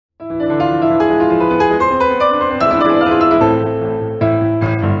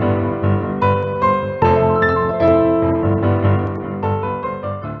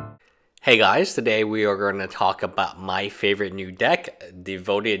Hey guys, today we are going to talk about my favorite new deck,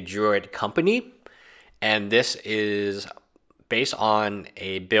 Devoted Druid Company. And this is based on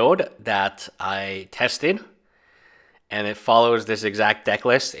a build that I tested. And it follows this exact deck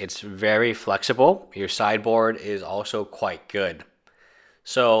list. It's very flexible. Your sideboard is also quite good.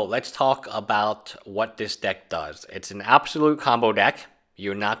 So let's talk about what this deck does. It's an absolute combo deck.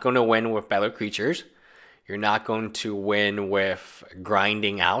 You're not going to win with better creatures. You're not going to win with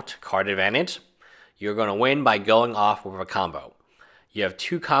grinding out card advantage. You're going to win by going off with a combo. You have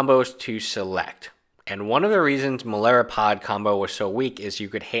two combos to select. And one of the reasons Malera Pod combo was so weak is you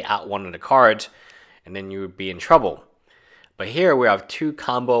could hate out one of the cards and then you would be in trouble. But here we have two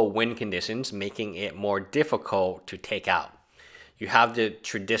combo win conditions, making it more difficult to take out. You have the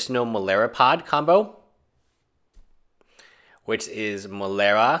traditional Malera Pod combo, which is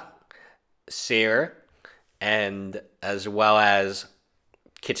Malera, Seer, and as well as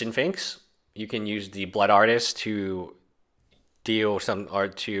Kitchen Finks. You can use the Blood Artist to deal some or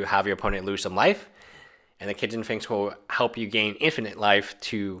to have your opponent lose some life, and the Kitchen Finks will help you gain infinite life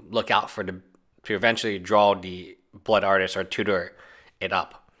to look out for to eventually draw the Blood Artist or tutor it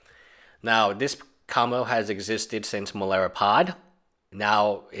up. Now this combo has existed since Malera Pod.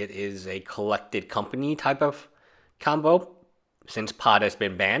 Now it is a collected company type of combo since Pod has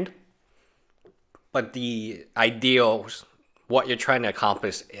been banned. But the ideals, what you're trying to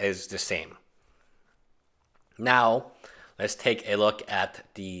accomplish is the same. Now, let's take a look at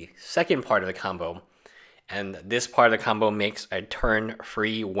the second part of the combo. And this part of the combo makes a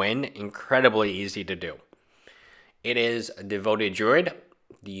turn-free win incredibly easy to do. It is Devoted Druid,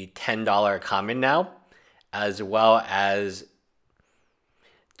 the $10 common now, as well as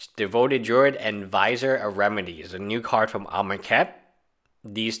Devoted Druid and Visor of Remedies, a new card from Amonkhet.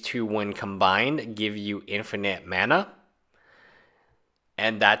 These two, when combined, give you infinite mana.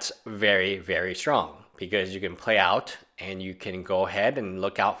 And that's very, very strong because you can play out and you can go ahead and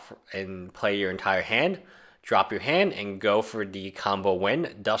look out and play your entire hand, drop your hand, and go for the combo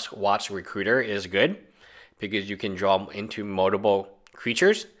win. Duskwatch Recruiter is good because you can draw into multiple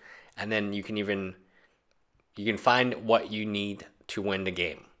creatures, and then you can find what you need to win the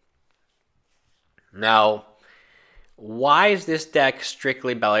game. Now, why is this deck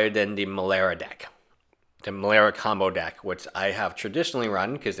strictly better than the Malera deck? The Malera combo deck, which I have traditionally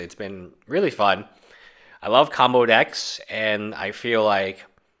run because it's been really fun. I love combo decks, and I feel like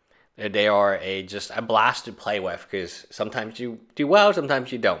they are just a blast to play with because sometimes you do well,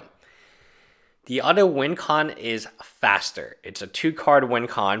 sometimes you don't. The other win con is faster. It's a 2-card win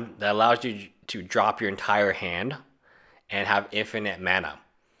con that allows you to drop your entire hand and have infinite mana.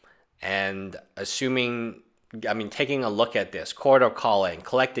 And taking a look at this, Court of Calling,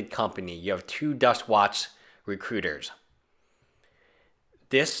 Collected Company, you have 2 Duskwatch Recruiters.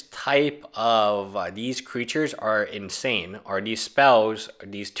 This type of, these creatures are insane, or these spells,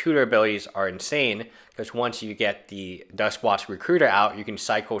 these tutor abilities are insane, because once you get the Duskwatch Recruiter out, you can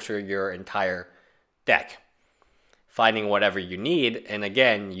cycle through your entire deck, finding whatever you need, and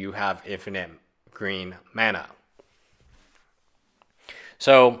again, you have infinite green mana.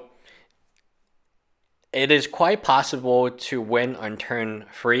 So, it is quite possible to win on turn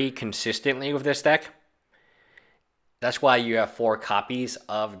free consistently with this deck. That's why you have 4 copies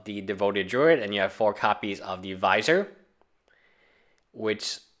of the Devoted Druid and you have 4 copies of the Visor,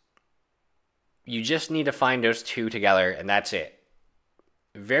 which you just need to find those 2 together and that's it.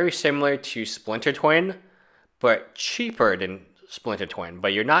 Very similar to Splinter Twin, but cheaper than Splinter Twin.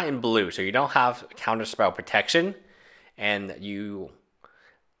 But you're not in blue, so you don't have counterspell protection, and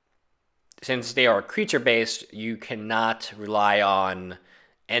since they are creature-based, you cannot rely on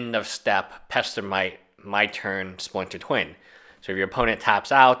end of step, Pestermite, my turn, Splinter Twin. So if your opponent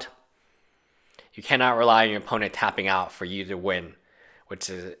taps out, you cannot rely on your opponent tapping out for you to win,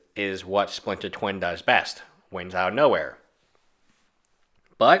 which is what Splinter Twin does best, wins out of nowhere.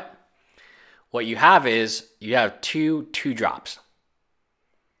 But what you have is, you have 2 2-drops.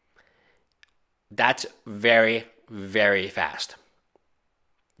 That's very, very fast.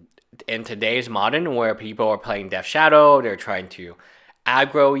 In today's modern, where people are playing Death Shadow, they're trying to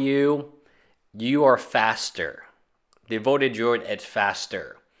aggro you, you are faster. Devoted Druid is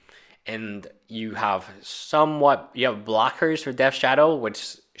faster. And you have blockers for Death Shadow,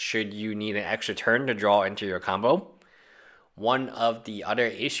 which should you need an extra turn to draw into your combo. One of the other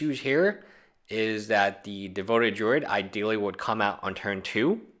issues here is that the Devoted Druid ideally would come out on turn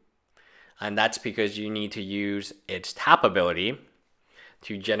 2. And that's because you need to use its tap ability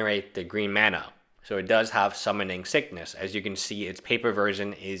to generate the green mana. So it does have Summoning Sickness. As you can see, its paper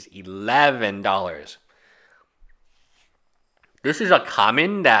version is $11. This is a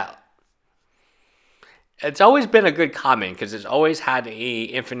common that it's always been a good common because it's always had a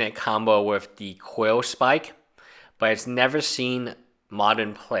infinite combo with the Quill Spike, but it's never seen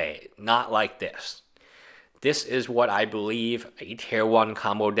modern play, not like this. This is what I believe a tier 1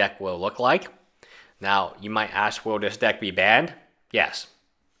 combo deck will look like. Now, you might ask, will this deck be banned? Yes,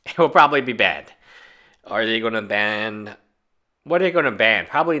 it will probably be banned. Are they going to ban... What are they going to ban?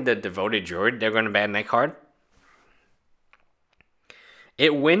 Probably the Devoted Druid. They're going to ban that card.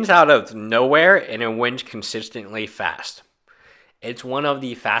 It wins out of nowhere, and it wins consistently fast. It's one of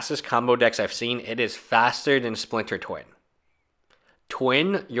the fastest combo decks I've seen. It is faster than Splinter Twin.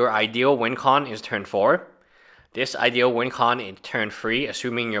 Twin, your ideal win con is turn 4. This ideal win con is turn 3,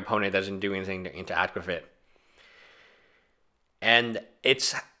 assuming your opponent doesn't do anything to interact with it. And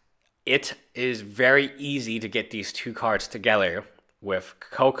it is very easy to get these two cards together with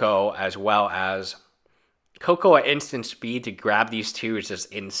Coco, as well as Coco at instant speed to grab these two is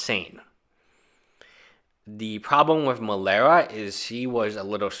just insane. The problem with Malera is he was a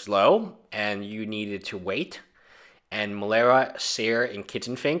little slow and you needed to wait. And Malera, Seer, and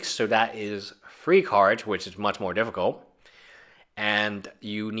Kitchen Finks, so that is 3 cards, which is much more difficult. And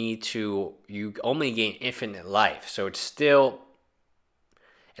you only gain infinite life, so it's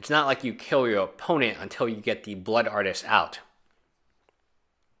not like you kill your opponent until you get the Blood Artist out.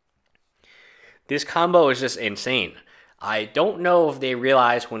 This combo is just insane. I don't know if they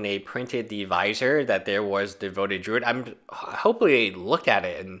realized when they printed the visor that there was Devoted Druid. Hopefully they looked at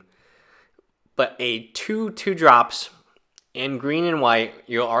it, but a 2/2 drops in green and white,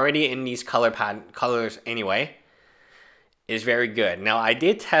 you're already in these colors anyway, is very good. Now I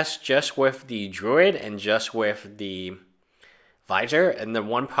did test just with the Druid and just with the visor, and the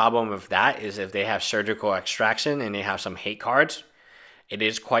one problem with that is if they have Surgical Extraction and they have some hate cards, it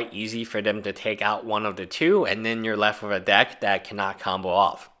is quite easy for them to take out one of the two, and then you're left with a deck that cannot combo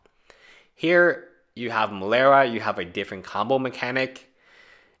off. Here, you have Malera, you have a different combo mechanic,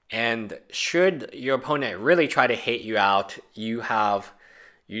 and should your opponent really try to hate you out, you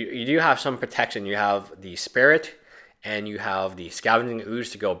do have some protection. You have the Spirit, and you have the Scavenging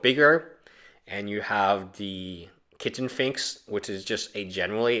Ooze to go bigger, and you have the Kitchen Finks, which is just a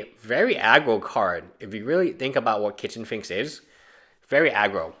generally very aggro card. If you really think about what Kitchen Finks is, very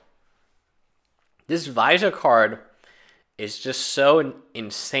aggro. This Visor card is just so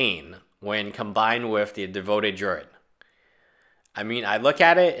insane when combined with the Devoted Druid. I mean, I look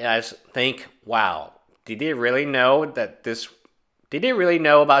at it and I think, wow, did they really know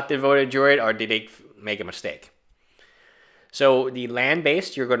about Devoted Druid, or did they make a mistake? So the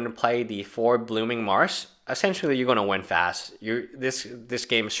land-based, you're going to play the 4 Blooming Marsh. Essentially, you're going to win fast. This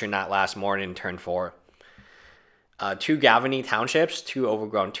game should not last more than turn 4. 2 Galvany Townships, 2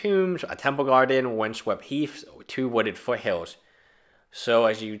 Overgrown Tombs, a Temple Garden, Windswept Heaths, 2 Wooded Foothills. So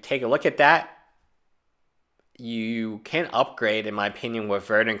as you take a look at that, you can upgrade, in my opinion, with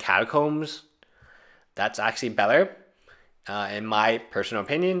Verdant Catacombs. That's actually better, in my personal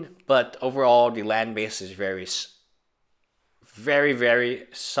opinion. But overall, the land base is very, very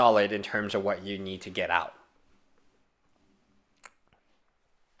solid in terms of what you need to get out.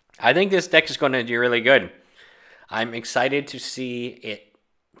 I think this deck is going to do really good. I'm excited to see it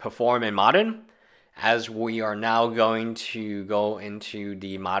perform in Modern, as we are now going to go into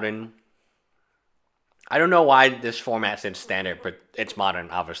the Modern. I don't know why this format's in Standard, but it's Modern,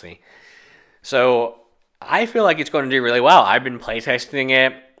 obviously. So I feel like it's going to do really well. I've been playtesting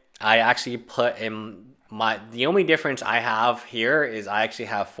it. I actually put in the only difference I have here is I actually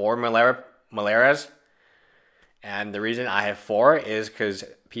have 4 Maleras. And the reason I have 4 is because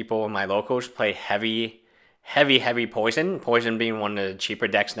people in my locals play heavy Poison. Poison being one of the cheaper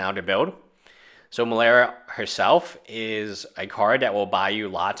decks now to build. So Malera herself is a card that will buy you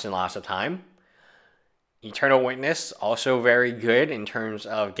lots and lots of time. Eternal Witness, also very good in terms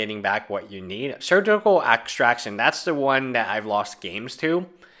of getting back what you need. Surgical Extraction, that's the one that I've lost games to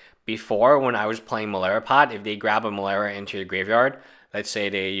before when I was playing Malera Pot. If they grab a Malera into the graveyard, let's say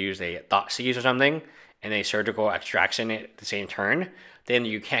they use a Thoughtseize or something, and they Surgical Extraction it at the same turn, then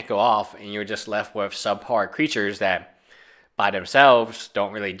you can't go off and you're just left with subpar creatures that by themselves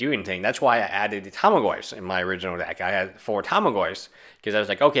don't really do anything. That's why I added the Tamagotchis in my original deck. I had 4 Tamagotchis because I was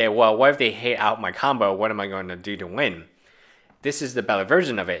like, okay, well, what if they hate out my combo? What am I going to do to win? This is the better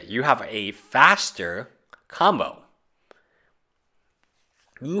version of it. You have a faster combo.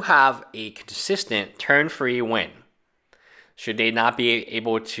 You have a consistent turn-free win. Should they not be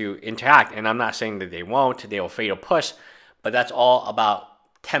able to interact, and I'm not saying that they won't, they will Fatal Push, but that's all about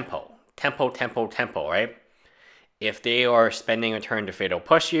tempo. Tempo, right? If they are spending a turn to Fatal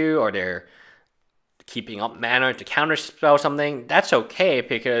Push you, or they're keeping up mana to counterspell something, that's okay,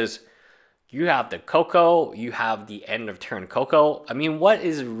 because You have the Coco, you have the end of turn Coco. I mean, what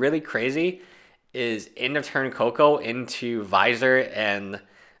is really crazy is end of turn Coco into Visor and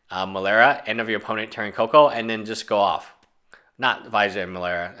Malera, end of your opponent turn Coco, and then just go off. Not Visor and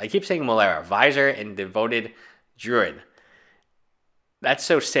Malera. I keep saying Malera. Visor and Devoted Druid. That's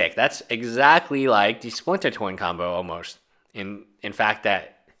so sick. That's exactly like the Splinter Twin combo almost. In fact,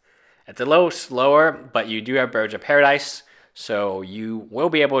 that it's a little slower, but you do have Birds of Paradise, so you will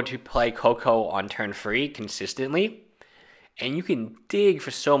be able to play Coco on turn 3 consistently, and you can dig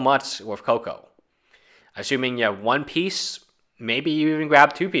for so much with Coco. Assuming you have 1 piece, maybe you even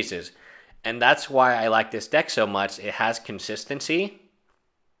grab 2 pieces. And that's why I like this deck so much. It has consistency.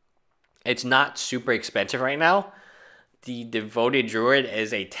 It's not super expensive right now. The Devoted Druid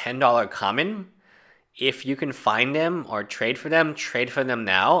is a $10 common. If you can find them or trade for them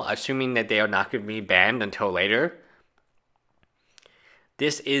now, assuming that they are not going to be banned until later.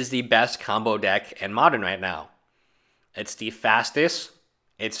 This is the best combo deck in Modern right now. It's the fastest.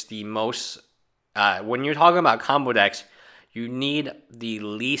 It's the most... when you're talking about combo decks, you need the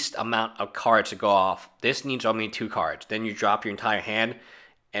least amount of cards to go off. This needs only 2 cards. Then you drop your entire hand,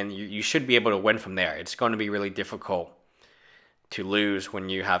 and you should be able to win from there. It's going to be really difficult to lose when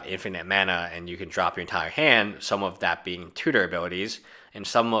you have infinite mana and you can drop your entire hand, some of that being tutor abilities, and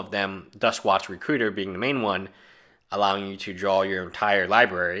some of them, Duskwatch Recruiter being the main one, allowing you to draw your entire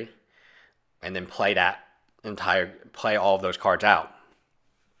library and then play all of those cards out.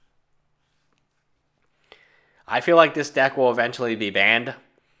 I feel like this deck will eventually be banned.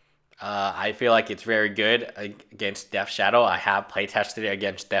 I feel like it's very good against Death Shadow. I have playtested it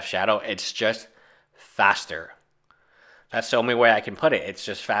against Death Shadow. It's just faster. That's the only way I can put it. It's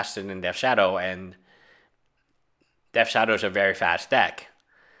just faster than Death Shadow, and Death Shadow is a very fast deck.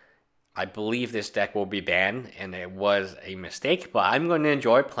 I believe this deck will be banned, and it was a mistake, but I'm going to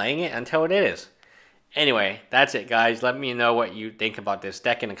enjoy playing it until it is. Anyway, that's it, guys. Let me know what you think about this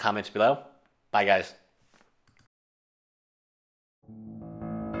deck in the comments below. Bye, guys.